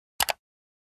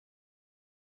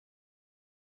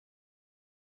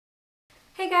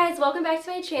Hey guys, welcome back to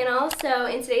my channel. So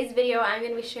in today's video I'm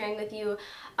going to be sharing with you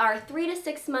our 3 to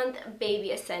 6 month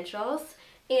baby essentials,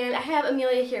 and I have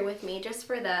Amelia here with me just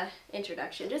for the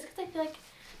introduction, just because I feel like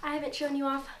I haven't shown you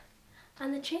off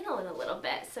on the channel in a little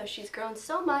bit. So she's grown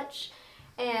so much,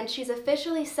 and she's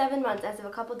officially 7 months as of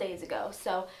a couple days ago.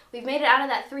 So we've made it out of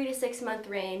that 3 to 6 month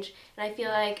range, and I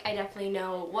feel like I definitely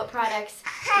know what products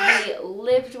we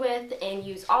lived with and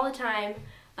use all the time.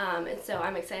 And so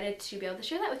I'm excited to be able to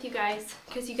share that with you guys,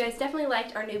 because you guys definitely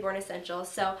liked our newborn essentials.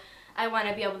 So I want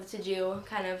to be able to do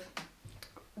kind of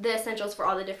the essentials for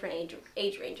all the different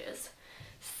age ranges.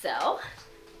 So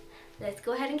let's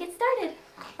go ahead and get started.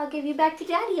 I'll give you back to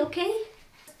Daddy, okay?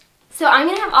 So I'm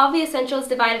going to have all the essentials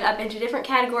divided up into different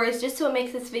categories just so it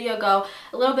makes this video go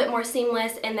a little bit more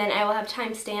seamless, and then I will have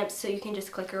timestamps so you can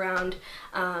just click around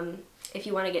if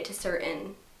you want to get to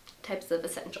certain types of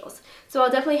essentials. So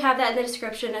I'll definitely have that in the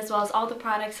description, as well as all the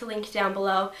products linked down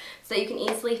below so that you can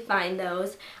easily find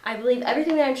those. I believe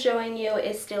everything that I'm showing you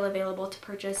is still available to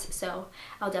purchase, so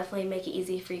I'll definitely make it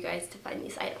easy for you guys to find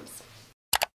these items.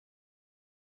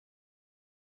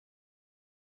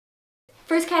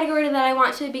 First category that I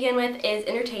want to begin with is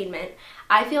entertainment.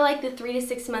 I feel like the 3 to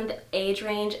 6 month age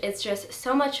range is just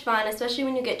so much fun, especially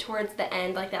when you get towards the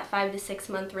end, like that 5 to 6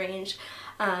 month range.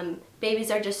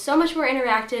 Babies are just so much more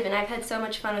interactive, and I've had so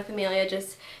much fun with Amelia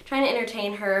just trying to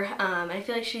entertain her. I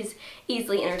feel like she's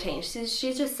easily entertained.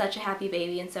 She's just such a happy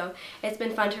baby, and so it's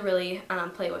been fun to really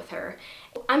play with her.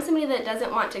 I'm somebody that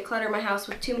doesn't want to clutter my house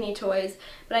with too many toys,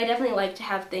 but I definitely like to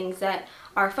have things that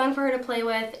are fun for her to play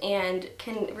with and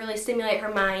can really stimulate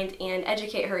her mind and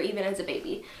educate her even as a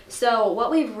baby. So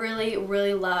what we've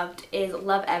really loved is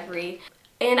Love Every.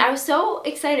 And I was so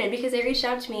excited because they reached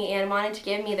out to me and wanted to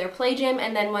give me their play gym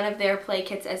and then one of their play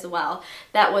kits as well.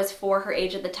 That was for her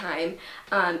age at the time.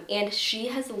 And she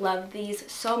has loved these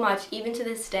so much, even to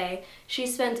this day. She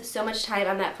spends so much time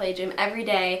on that play gym every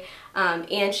day,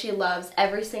 and she loves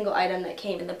every single item that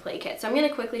came in the play kit. So I'm going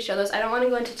to quickly show those. I don't want to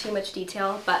go into too much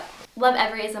detail, but Love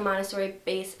Every is a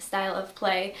Montessori-based style of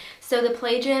play. So the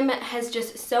play gym has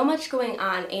just so much going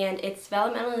on, and it's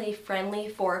developmentally friendly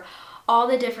for all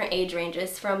the different age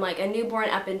ranges, from like a newborn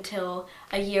up until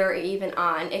a year or even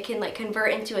on. It can like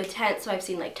convert into a tent, so I've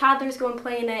seen like toddlers go and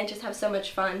play in it and just have so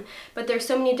much fun. But there's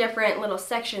so many different little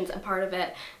sections a part of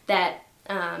it that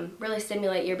really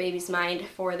stimulate your baby's mind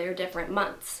for their different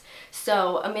months.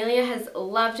 So Amelia has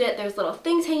loved it. There's little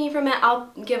things hanging from it.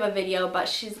 I'll give a video, but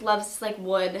she loves like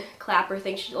wood clapper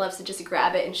things. She loves to just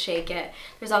grab it and shake it.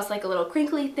 There's also like a little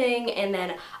crinkly thing and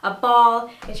then a ball,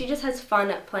 and she just has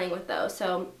fun playing with those.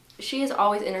 So she is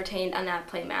always entertained on that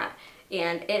play mat,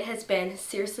 and it has been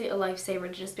seriously a lifesaver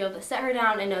to just be able to set her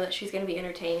down and know that she's going to be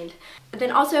entertained. But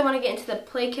then also I want to get into the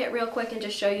play kit real quick and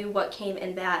just show you what came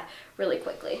in that really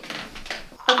quickly.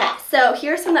 Okay, so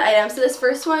here's some of the items. So this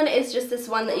first one is just this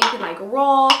one that you can like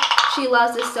roll. She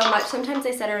loves this so much. Sometimes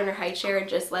I set her in her high chair and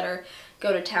just let her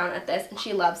go to town at this, and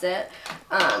she loves it.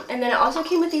 And then it also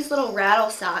came with these little rattle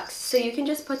socks, so you can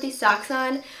just put these socks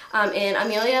on, and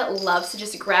Amelia loves to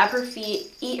just grab her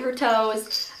feet, eat her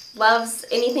toes, loves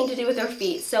anything to do with her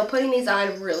feet, so putting these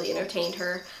on really entertained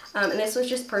her, and this was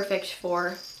just perfect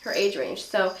for her age range.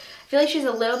 So I feel like she's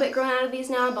a little bit grown out of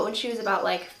these now, but when she was about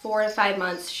like 4 to 5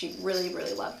 months, she really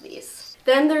loved these.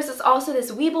 Then there's also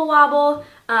this Weeble Wobble,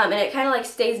 and it kind of like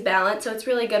stays balanced, so it's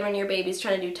really good when your baby's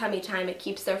trying to do tummy time. It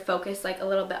keeps their focus like a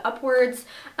little bit upwards,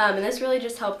 and this really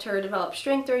just helped her develop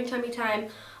strength during tummy time.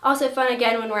 Also fun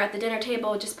again when we're at the dinner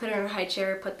table, just put her in her high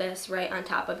chair, put this right on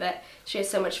top of it. She has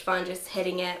so much fun just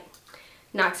hitting it,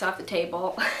 knocks off the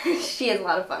table. She has a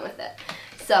lot of fun with it.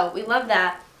 So we love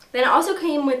that. Then it also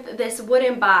came with this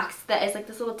wooden box that is like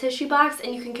this little tissue box,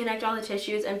 and you can connect all the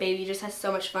tissues, and baby just has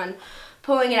so much fun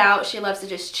pulling it out. She loves to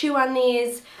just chew on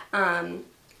these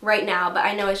right now, but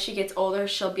I know as she gets older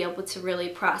she'll be able to really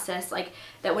process like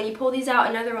that when you pull these out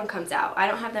another one comes out. I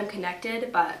don't have them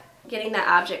connected, but getting that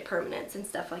object permanence and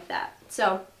stuff like that.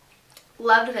 So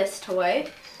loved this toy.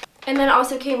 And then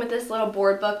also came with this little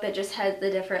board book that just has the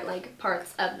different like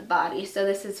parts of the body. So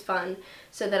this is fun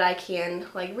so that I can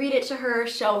like read it to her,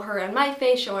 show her on my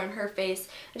face, show her on her face,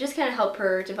 and just kind of help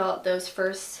her develop those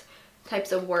first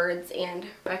types of words and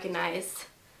recognize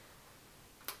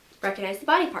the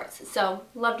body parts. So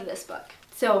loved this book.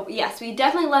 So yes, we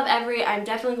definitely Love Every. I'm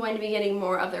definitely going to be getting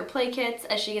more of their play kits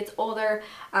as she gets older.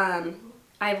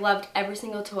 I've loved every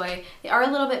single toy. They are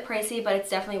a little bit pricey, but it's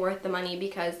definitely worth the money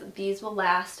because these will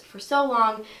last for so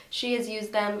long. She has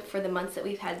used them for the months that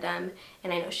we've had them,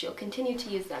 and I know she'll continue to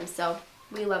use them. So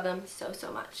we love them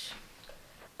so much.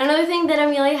 Another thing that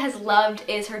Amelia has loved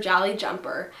is her Jolly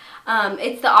Jumper.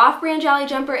 It's the off-brand Jolly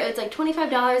Jumper. It's like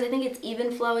 $25. I think it's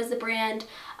Even Flow is the brand.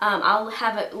 I'll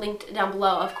have it linked down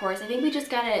below, of course. I think we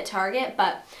just got it at Target,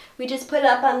 but we just put it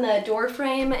up on the door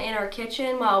frame in our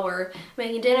kitchen while we're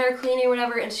making dinner, cleaning,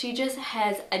 whatever, and she just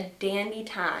has a dandy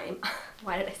time.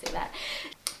 Why did I say that?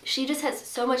 She just has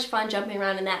so much fun jumping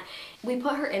around in that. We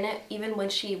put her in it even when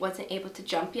she wasn't able to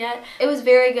jump yet. It was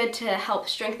very good to help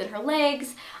strengthen her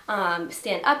legs,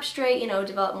 stand up straight, you know,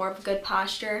 develop more of a good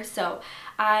posture. So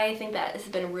I think that has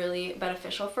been really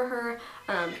beneficial for her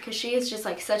because she is just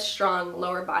like such strong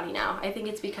lower body now. I think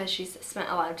it's because she's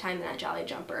spent a lot of time in that Jolly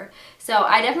Jumper. So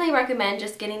I definitely recommend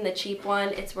just getting the cheap one.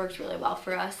 It's worked really well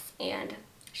for us and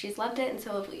she's loved it and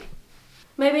so have we.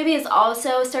 My baby has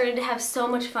also started to have so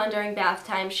much fun during bath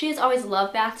time. She has always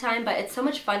loved bath time, but it's so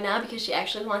much fun now because she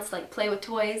actually wants to like play with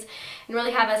toys and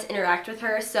really have us interact with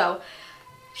her. So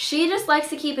she just likes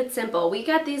to keep it simple. We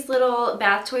got these little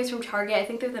bath toys from Target. I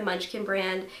think they're the Munchkin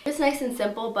brand. It's nice and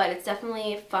simple, but it's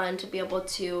definitely fun to be able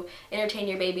to entertain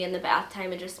your baby in the bath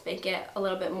time and just make it a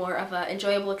little bit more of an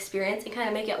enjoyable experience and kind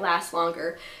of make it last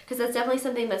longer, because that's definitely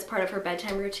something that's part of her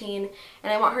bedtime routine.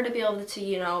 And I want her to be able to,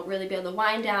 you know, really be able to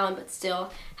wind down but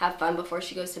still have fun before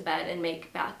she goes to bed and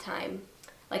make bath time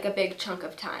like a big chunk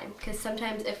of time, because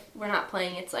sometimes if we're not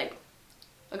playing, it's like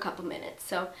a couple minutes.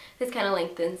 So this kind of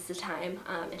lengthens the time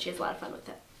and she has a lot of fun with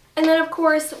it. And then of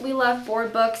course we love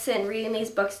board books and reading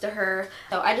these books to her.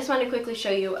 So I just wanted to quickly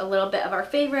show you a little bit of our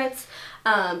favorites.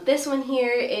 This one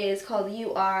here is called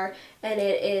You Are, and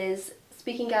it is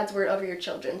Speaking God's Word Over Your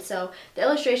Children. So the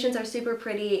illustrations are super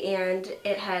pretty and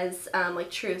it has like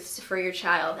truths for your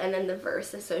child and then the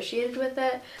verse associated with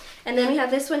it. And then we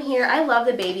have this one here. I love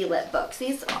the baby lit books.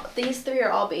 These three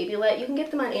are all baby lit. You can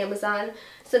get them on Amazon.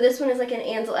 So this one is like an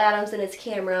Ansel Adams and his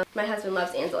camera. My husband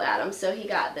loves Ansel Adams, so he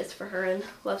got this for her and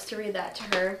loves to read that to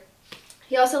her.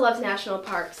 He also loves national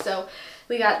parks. So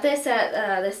we got this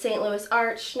at the St. Louis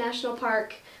Arch National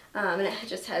Park, and it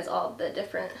just has all the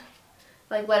different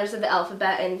like letters of the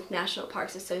alphabet and national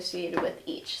parks associated with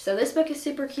each. So this book is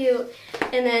super cute.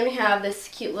 And then we have this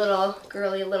cute little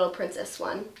girly little princess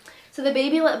one. So the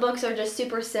baby lit books are just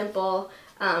super simple,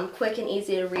 quick and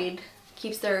easy to read,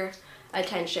 keeps their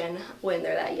attention when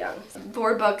they're that young.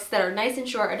 Board books that are nice and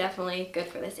short are definitely good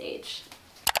for this age.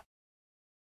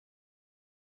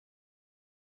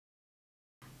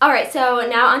 Alright, so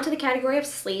now onto the category of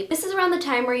sleep. This is around the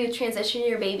time where you transition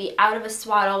your baby out of a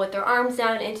swaddle with their arms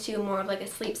down into more of like a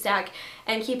sleep sack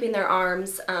and keeping their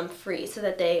arms free so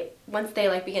that once they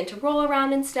like begin to roll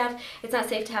around and stuff, it's not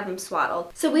safe to have them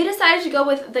swaddled. So we decided to go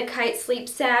with the Kite sleep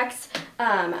sacks.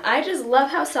 I just love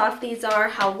how soft these are,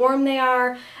 how warm they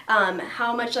are,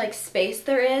 how much like space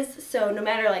there is. So no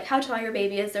matter like how tall your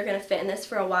baby is, they're gonna fit in this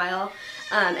for a while.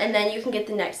 And then you can get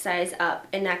the next size up,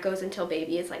 and that goes until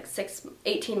baby is like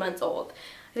 18 months old.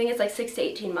 I think it's like 6 to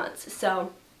 18 months.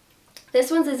 So this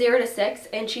one's a 0 to 6,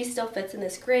 and she still fits in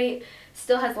this great,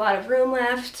 still has a lot of room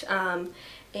left,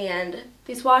 and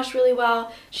these wash really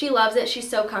well. She loves it. She's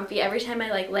so comfy. Every time I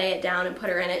like lay it down and put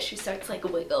her in it, she starts like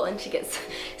wiggle and she gets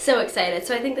so excited.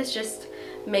 So I think this just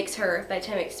makes her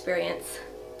bedtime experience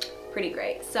pretty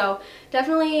great. So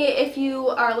definitely if you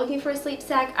are looking for a sleep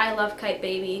sack, I love Kite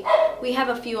Baby. We have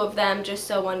a few of them just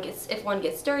so if one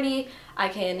gets dirty, I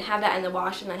can have that in the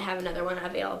wash and then have another one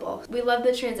available. We love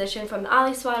the transition from the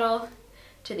Ollie swaddle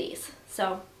to these.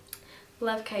 So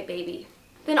love Kite Baby.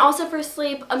 Then also for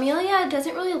sleep, Amelia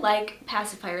doesn't really like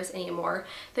pacifiers anymore.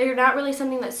 They're not really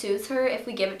something that soothes her. If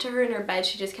we give it to her in her bed,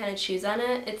 she just kind of chews on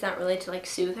it. It's not really to like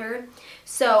soothe her.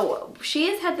 So she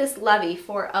has had this Lovey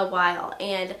for a while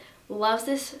and loves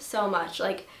this so much.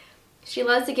 Like, she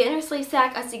loves to get in her sleep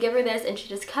sack, us to give her this, and she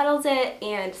just cuddles it,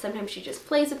 and sometimes she just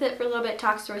plays with it for a little bit,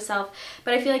 talks to herself,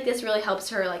 but I feel like this really helps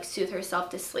her like soothe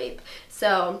herself to sleep.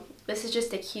 So this is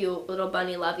just a cute little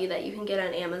bunny Lovey that you can get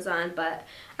on Amazon, but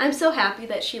I'm so happy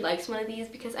that she likes one of these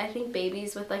because I think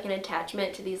babies with like an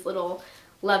attachment to these little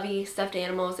Lovey stuffed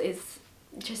animals is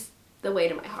just the way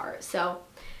to my heart. So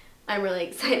I'm really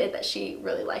excited that she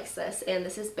really likes this, and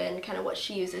this has been kind of what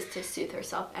she uses to soothe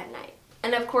herself at night.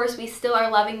 And of course, we still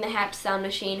are loving the Hatch sound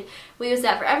machine. We use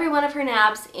that for every one of her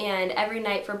naps and every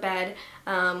night for bed.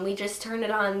 We just turn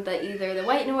it on either the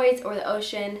white noise or the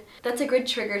ocean. That's a good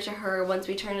trigger to her. Once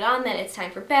we turn it on, then it's time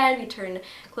for bed. We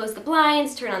close the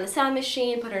blinds, turn on the sound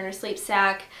machine, put her in her sleep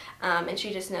sack, and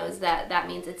she just knows that that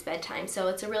means it's bedtime. So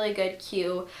it's a really good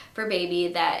cue for baby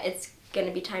that it's going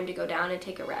to be time to go down and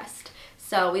take a rest.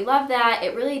 So we love that.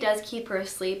 It really does keep her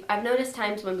asleep. I've noticed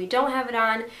times when we don't have it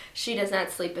on, she does not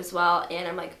sleep as well, and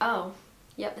I'm like, oh,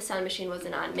 yep, the sound machine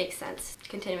wasn't on. Makes sense.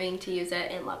 Continuing to use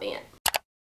it and loving it.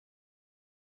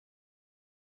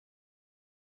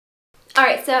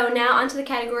 Alright, so now onto the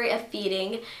category of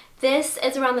feeding. This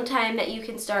is around the time that you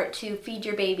can start to feed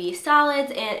your baby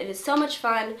solids, and it is so much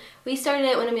fun. We started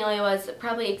it when Amelia was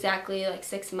probably exactly like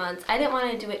 6 months. I didn't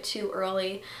want to do it too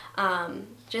early,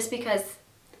 just because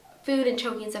food and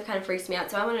choking stuff kind of freaks me out,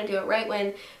 so I want to do it right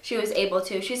when she was able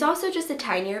to. She's also just a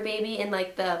tinier baby, in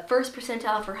like the 1st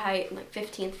percentile for height and like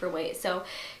 15th for weight, so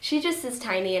she just is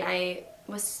tiny, and I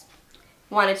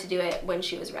wanted to do it when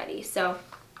she was ready. So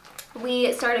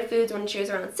we started foods when she was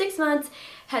around 6 months,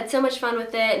 had so much fun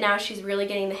with it. Now she's really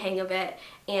getting the hang of it,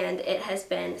 and it has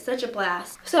been such a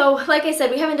blast. So like I said,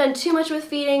 we haven't done too much with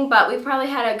feeding, but we've probably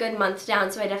had a good month down,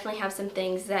 so I definitely have some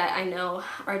things that I know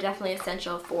are definitely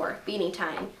essential for feeding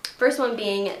time. First one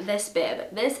being this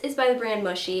bib. This is by the brand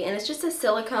Mushy, and it's just a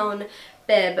silicone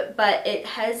bib, but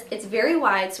it's very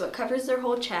wide, so it covers their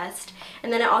whole chest,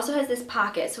 and then it also has this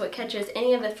pocket, so it catches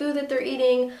any of the food that they're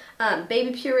eating,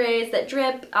 baby purees that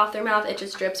drip off their mouth. It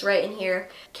just drips right in here,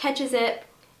 catches it,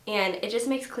 and it just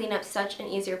makes cleanup such an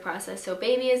easier process. So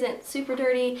baby isn't super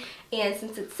dirty, and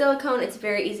since it's silicone, it's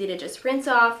very easy to just rinse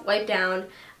off, wipe down,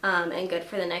 and good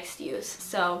for the next use.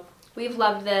 So we've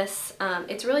loved this.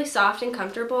 It's really soft and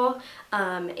comfortable,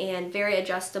 and very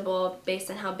adjustable based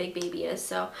on how big baby is,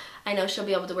 so I know she'll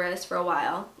be able to wear this for a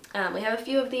while. We have a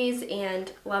few of these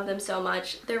and love them so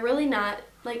much. They're really not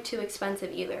like too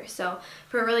expensive either, so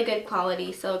for a really good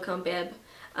quality silicone bib,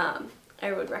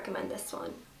 I would recommend this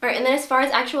one. Alright, and then as far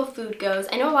as actual food goes,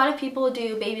 I know a lot of people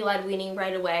do baby-led weaning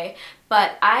right away,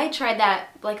 but I tried that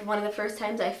like one of the first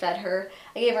times I fed her.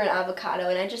 I gave her an avocado,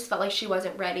 and I just felt like she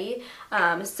wasn't ready.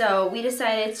 So we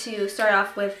decided to start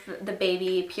off with the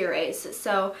baby purees.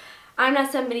 So I'm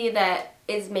not somebody that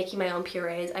is making my own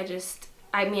purees.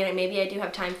 I mean, maybe I do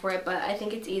have time for it, but I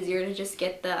think it's easier to just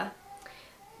get the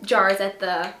jars at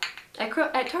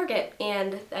Target,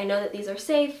 and I know that these are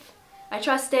safe. I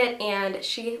trust it, and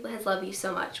she has loved these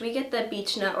so much. We get the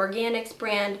Beechnut Organics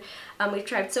brand. We've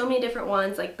tried so many different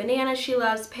ones, like bananas she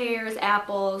loves, pears,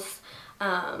 apples.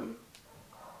 I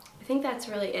think that's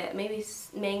really it. Maybe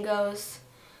mangoes.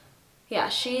 Yeah,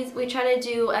 we try to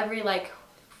do every like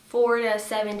 4 to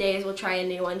 7 days we'll try a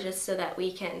new one, just so that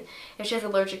we can, if she has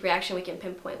an allergic reaction, we can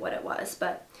pinpoint what it was.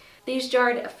 But these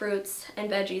jarred fruits and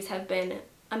veggies have been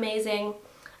amazing.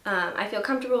 I feel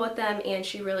comfortable with them, and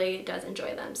she really does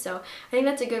enjoy them. So I think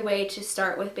that's a good way to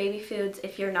start with baby foods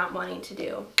if you're not wanting to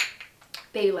do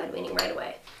baby-led weaning right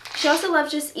away. She also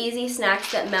loves just easy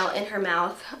snacks that melt in her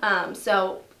mouth.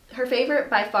 So her favorite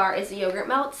by far is the yogurt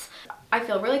melts. I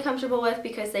feel really comfortable with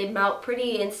because they melt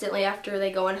pretty instantly after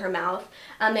they go in her mouth.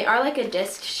 They are like a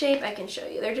disc shape. I can show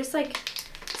you. They're just like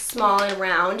small and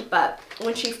round, but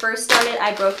when she first started,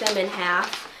 I broke them in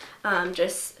half.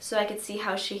 Just so I could see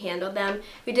how she handled them.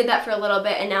 We did that for a little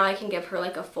bit, and now I can give her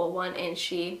like a full one, and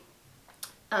she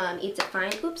eats it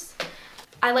fine. Oops.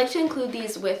 I like to include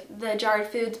these with the jarred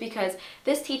foods because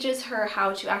this teaches her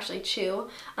how to actually chew.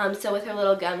 So with her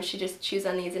little gums, she just chews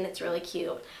on these, and it's really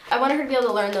cute. I want her to be able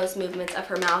to learn those movements of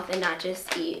her mouth and not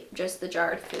just eat just the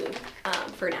jarred food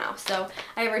for now. So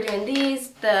I have her doing these,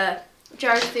 the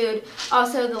jarred food,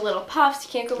 also the little puffs.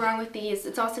 You can't go wrong with these.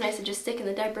 It's also nice to just stick in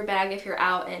the diaper bag if you're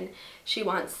out and she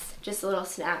wants just a little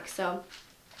snack. So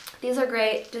these are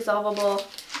great, dissolvable.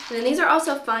 And then these are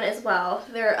also fun as well.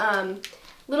 They're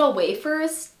little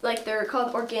wafers, like they're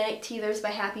called Organic Teethers by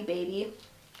Happy Baby.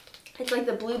 It's like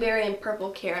the blueberry and purple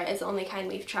carrot is the only kind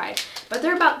we've tried. But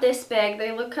they're about this big.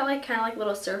 They look kind of like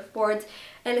little surfboards.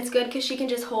 And it's good because she can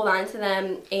just hold on to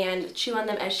them and chew on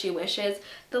them as she wishes.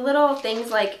 The little things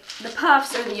like the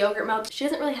puffs or the yogurt melts, she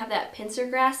doesn't really have that pincer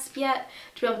grasp yet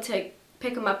to be able to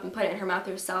pick them up and put it in her mouth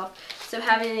herself. So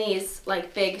having these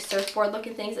like big surfboard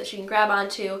looking things that she can grab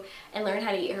onto and learn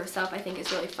how to eat herself, I think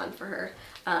is really fun for her.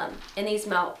 And these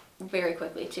melt very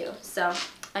quickly too. So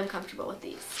I'm comfortable with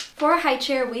these. For a high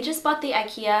chair, we just bought the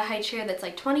IKEA high chair that's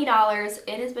like $20.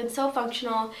 It has been so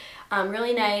functional,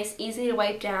 really nice, easy to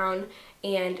wipe down,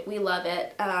 and we love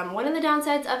it. One of the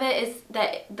downsides of it is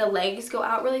that the legs go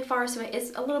out really far, so it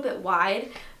is a little bit wide,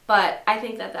 but I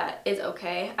think that is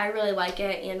okay. I really like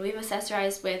it, and we've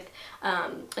accessorized with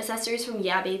accessories from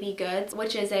Yeah Baby Goods,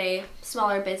 which is a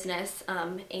smaller business,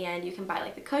 and you can buy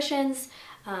like the cushions,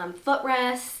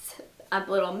 footrests, a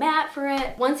little mat for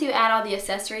it. Once you add all the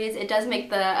accessories, it does make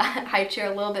the high chair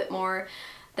a little bit more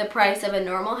the price of a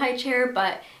normal high chair,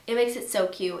 but it makes it so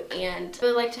cute. And I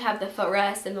really like to have the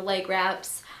footrest and the leg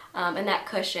wraps, and that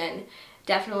cushion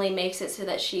definitely makes it so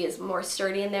that she is more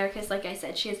sturdy in there, because like I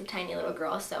said, she is a tiny little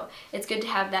girl, so it's good to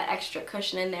have that extra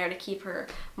cushion in there to keep her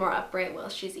more upright while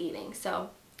she's eating.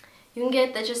 So you can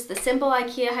get just the simple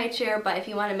IKEA high chair, but if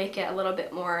you want to make it a little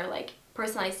bit more like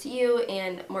personalized to you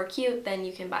and more cute, then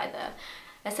you can buy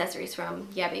the accessories from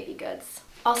Yeah Baby Goods.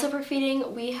 Also for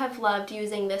feeding, we have loved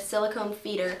using this silicone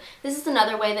feeder. This is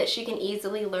another way that she can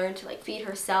easily learn to like feed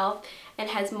herself and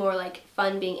has more like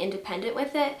fun being independent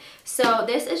with it. So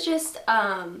this is just,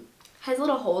 has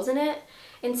little holes in it.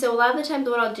 And so a lot of the times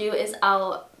what I'll do is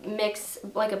I'll mix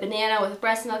like a banana with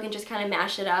breast milk and just kind of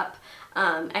mash it up.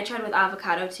 I tried with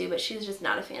avocado too, but she's just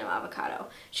not a fan of avocado.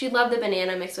 She loved the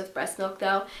banana mixed with breast milk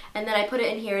though. And then I put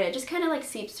it in here and it just kind of like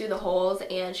seeps through the holes,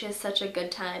 and she has such a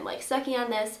good time like sucking on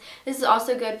this. This is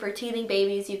also good for teething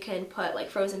babies. You can put like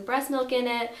frozen breast milk in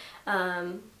it,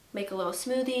 make a little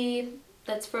smoothie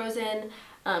that's frozen,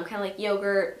 kind of like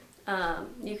yogurt.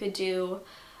 You could do,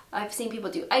 I've seen people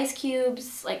do ice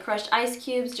cubes, like crushed ice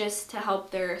cubes, just to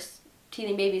help their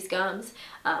teething babies' gums.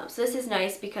 So this is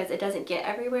nice because it doesn't get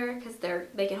everywhere because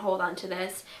they can hold on to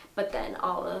this, but then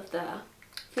all of the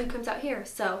food comes out here.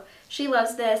 So she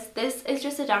loves this. This is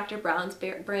just a Dr. Brown's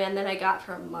brand that I got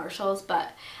from Marshall's,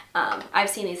 but I've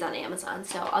seen these on Amazon,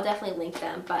 so I'll definitely link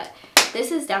them. But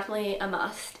this is definitely a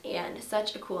must and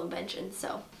such a cool invention,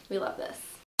 so we love this.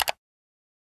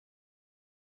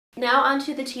 Now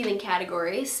onto the teething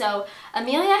category. So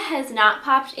Amelia has not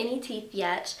popped any teeth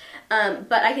yet,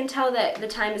 but I can tell that the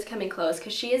time is coming close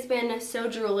because she has been so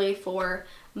drooly for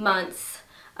months,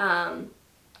 kind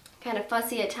of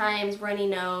fussy at times, runny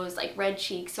nose, like red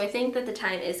cheeks. So I think that the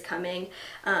time is coming.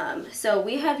 So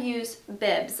we have used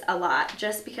bibs a lot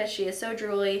just because she is so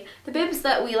drooly. The bibs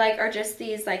that we like are just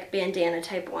these like bandana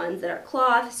type ones that are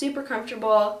cloth, super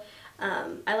comfortable.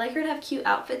 I like her to have cute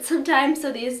outfits sometimes,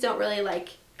 so these don't really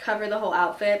like cover the whole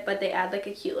outfit, but they add like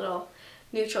a cute little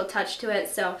neutral touch to it.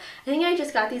 So I think I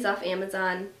just got these off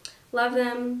Amazon. Love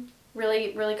them.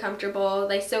 Really, really comfortable.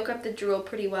 They soak up the drool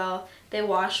pretty well. They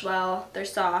wash well. They're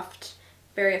soft.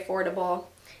 Very affordable.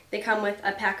 They come with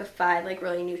a pack of 5 like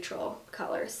really neutral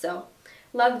colors. So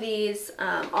love these.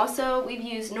 Also, we've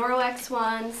used Norwex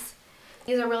ones.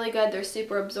 These are really good. They're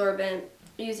super absorbent.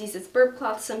 We use these as burp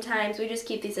cloths sometimes. We just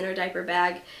keep these in our diaper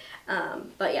bag.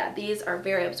 But yeah, these are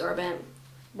very absorbent.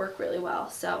 Work really well.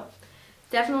 So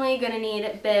definitely gonna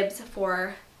need bibs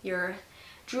for your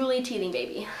drooly teething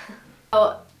baby.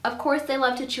 So of course they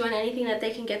love to chew on anything that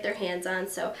they can get their hands on,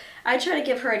 so I try to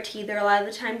give her a teether a lot of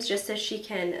the times just so she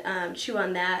can chew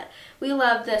on that. We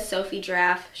love the Sophie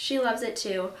Giraffe. She loves it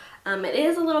too. It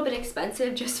is a little bit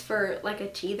expensive just for like a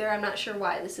teether. I'm not sure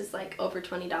why this is like over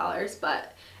 $20,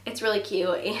 but it's really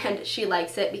cute and she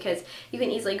likes it because you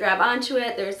can easily grab onto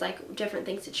it. There's like different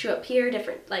things to chew up here,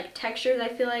 different like textures I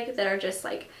feel like that are just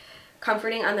like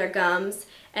comforting on their gums.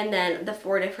 And then the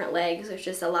 4 different legs, there's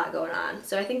just a lot going on.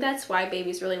 So I think that's why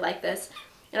babies really like this.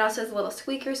 It also has a little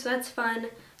squeaker, so that's fun.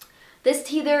 This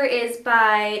teether is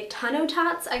by Tonno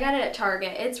Tots. I got it at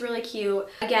Target. It's really cute.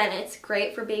 Again, it's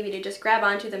great for baby to just grab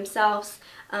onto themselves.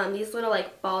 These little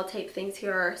like ball tape things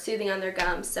here are soothing on their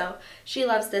gums, so she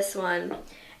loves this one.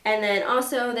 And then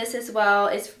also this as well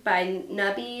is by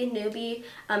Newbie.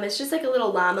 It's just like a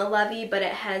little llama lovey, but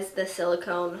it has the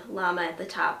silicone llama at the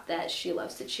top that she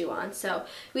loves to chew on. So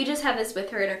we just have this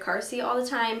with her in her car seat all the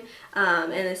time,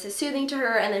 and this is soothing to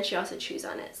her, and then she also chews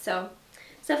on it. So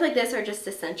stuff like this are just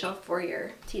essential for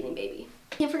your teething baby.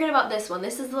 Can't forget about this one.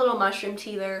 This is the little mushroom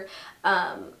teether.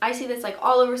 I see this like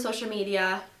all over social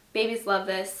media. Babies love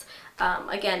this.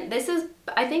 Again, this is,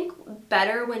 I think,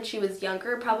 better when she was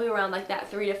younger, probably around like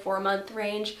that 3 to 4 month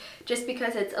range, just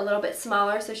because it's a little bit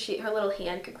smaller, so her little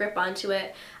hand could grip onto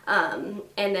it. And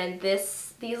then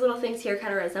these little things here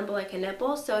kind of resemble like a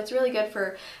nipple, so it's really good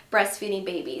for breastfeeding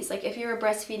babies. Like if you're a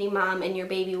breastfeeding mom and your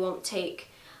baby won't take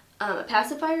a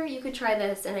pacifier, you could try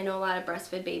this, and I know a lot of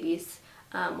breastfed babies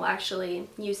will actually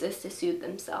use this to soothe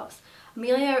themselves.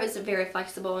 Amelia is very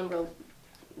flexible and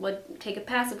would take a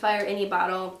pacifier, any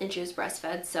bottle, and she was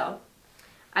breastfed, so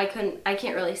I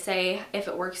can't really say if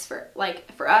it works for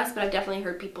us, but I've definitely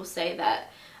heard people say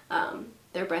that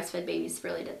their breastfed babies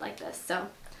really did like this, so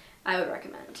I would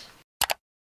recommend.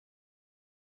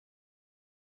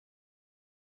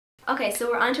 Okay, so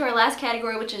we're on to our last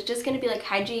category, which is just going to be like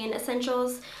hygiene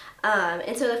essentials.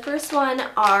 And so the first one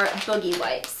are boogie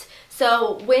wipes.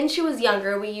 So when she was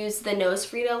younger, we used the nose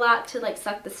Frida a lot to like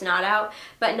suck the snot out,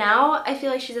 but now I feel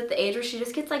like she's at the age where she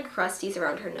just gets like crusties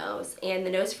around her nose, and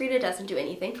the nose Frida doesn't do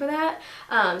anything for that.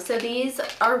 So these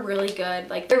are really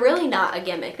good. Like, they're really not a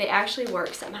gimmick. They actually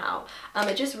work somehow.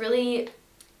 It just really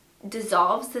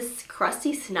dissolves this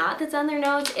crusty snot that's on their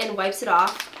nose and wipes it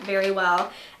off very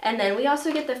well. And then we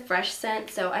also get the fresh scent,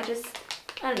 so I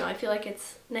don't know, I feel like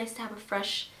it's nice to have a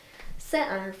fresh scent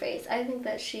on her face. I think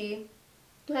that she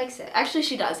likes it. Actually,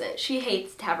 she doesn't. She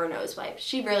hates to have her nose wiped.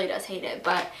 She really does hate it,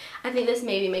 but I think this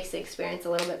maybe makes the experience a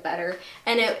little bit better.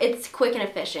 And it's quick and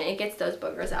efficient. It gets those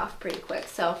boogers off pretty quick.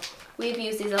 So we've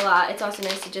used these a lot. It's also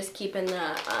nice to just keep in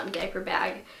the diaper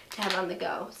bag to have on the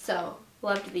go. So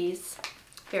loved these.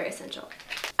 Very essential.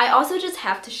 I also just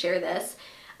have to share this.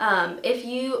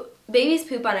 Babies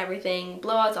poop on everything,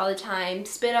 blowouts all the time,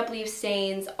 spit up, leave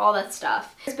stains, all that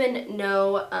stuff. There's been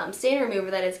no stain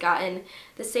remover that has gotten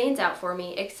the stains out for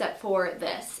me except for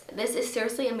this. This is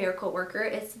seriously a miracle worker.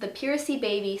 It's the Purees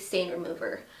Baby Stain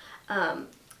Remover.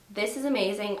 This is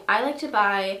amazing. I like to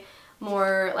buy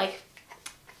more like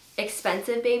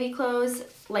expensive baby clothes,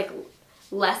 like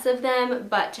less of them,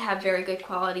 but to have very good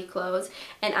quality clothes,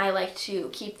 and I like to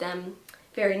keep them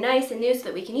very nice and new so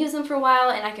that we can use them for a while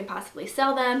and I can possibly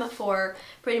sell them for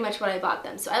pretty much what I bought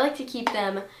them. So I like to keep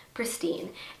them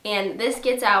pristine, and this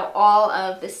gets out all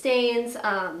of the stains.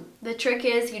 The trick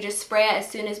is you just spray it as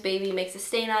soon as baby makes a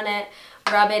stain on it,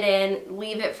 rub it in,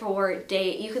 leave it for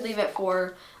day. You could leave it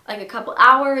for like a couple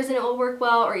hours and it will work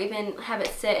well, or even have it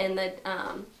sit in the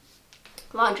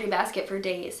laundry basket for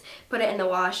days. Put it in the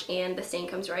wash and the stain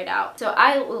comes right out. So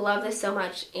I love this so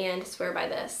much and swear by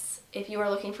this. If you are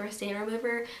looking for a stain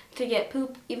remover to get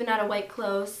poop even out of white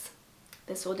clothes,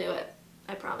 this will do it.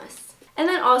 I promise. And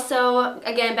then also,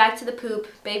 again, back to the poop.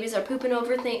 Babies are pooping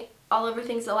all over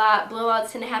things a lot.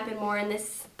 Blowouts tend to happen more in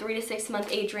this 3 to 6 month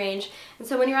age range. And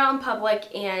so when you're out in public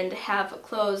and have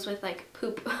clothes with like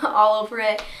poop all over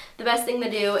it, the best thing to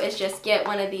do is just get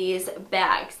one of these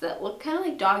bags that look kind of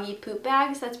like doggy poop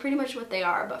bags. That's pretty much what they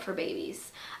are, but for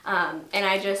babies. And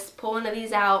I just pull one of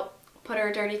these out, put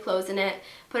her dirty clothes in it,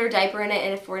 put her diaper in it,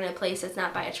 and if we're in a place that's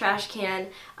not by a trash can,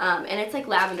 and it's like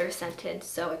lavender scented,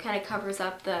 so it kind of covers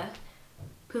up the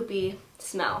poopy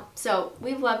smell. So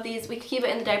we've loved these. We keep it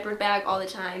in the diaper bag all the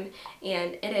time,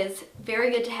 and it is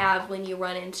very good to have when you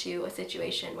run into a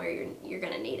situation where you're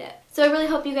gonna need it. So I really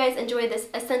hope you guys enjoyed this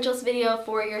essentials video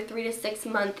for your 3 to 6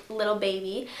 month little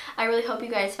baby. I really hope you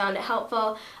guys found it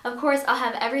helpful. Of course, I'll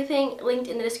have everything linked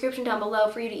in the description down below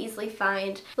for you to easily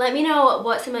find. Let me know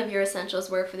what some of your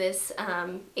essentials were for this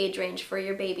age range for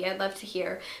your baby. I'd love to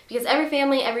hear, because every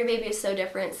family, every baby is so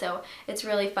different, so it's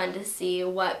really fun to see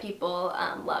what people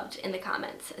loved in the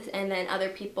comments. And then other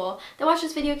people that watch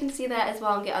this video can see that as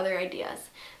well and get other ideas.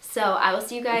 So I will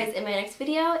see you guys in my next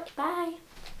video. Bye!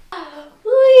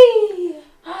 Wee!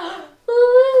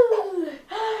 Ooh!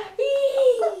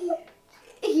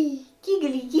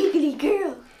 Giggly, giggly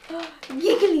girl.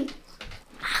 Giggly.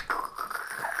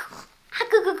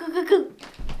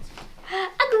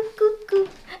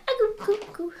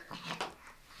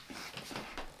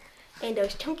 And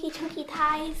those chunky, chunky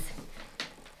thighs.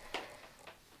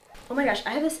 Oh my gosh,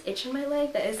 I have this itch in my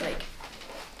leg that is like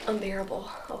unbearable.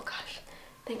 Oh gosh.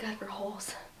 Thank God for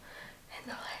holes in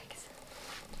the leg.